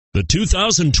The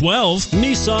 2012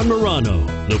 Nissan Murano.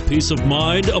 The peace of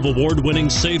mind of award-winning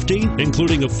safety,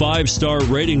 including a 5-star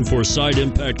rating for side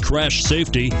impact crash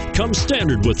safety, comes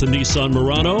standard with the Nissan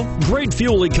Murano. Great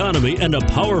fuel economy and a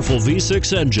powerful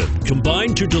V6 engine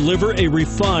combine to deliver a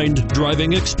refined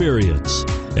driving experience.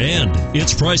 And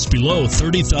it's priced below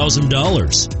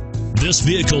 $30,000. This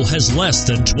vehicle has less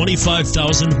than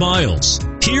 25,000 miles.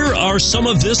 Here are some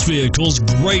of this vehicle's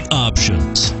great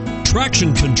options: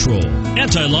 traction control,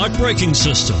 anti-lock braking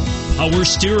system, power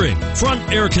steering,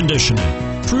 front air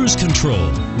conditioning, cruise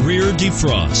control, rear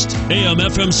defrost,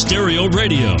 AM/FM stereo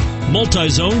radio,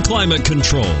 multi-zone climate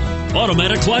control,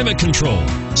 automatic climate control,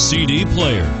 CD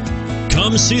player.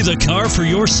 Come see the car for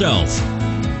yourself.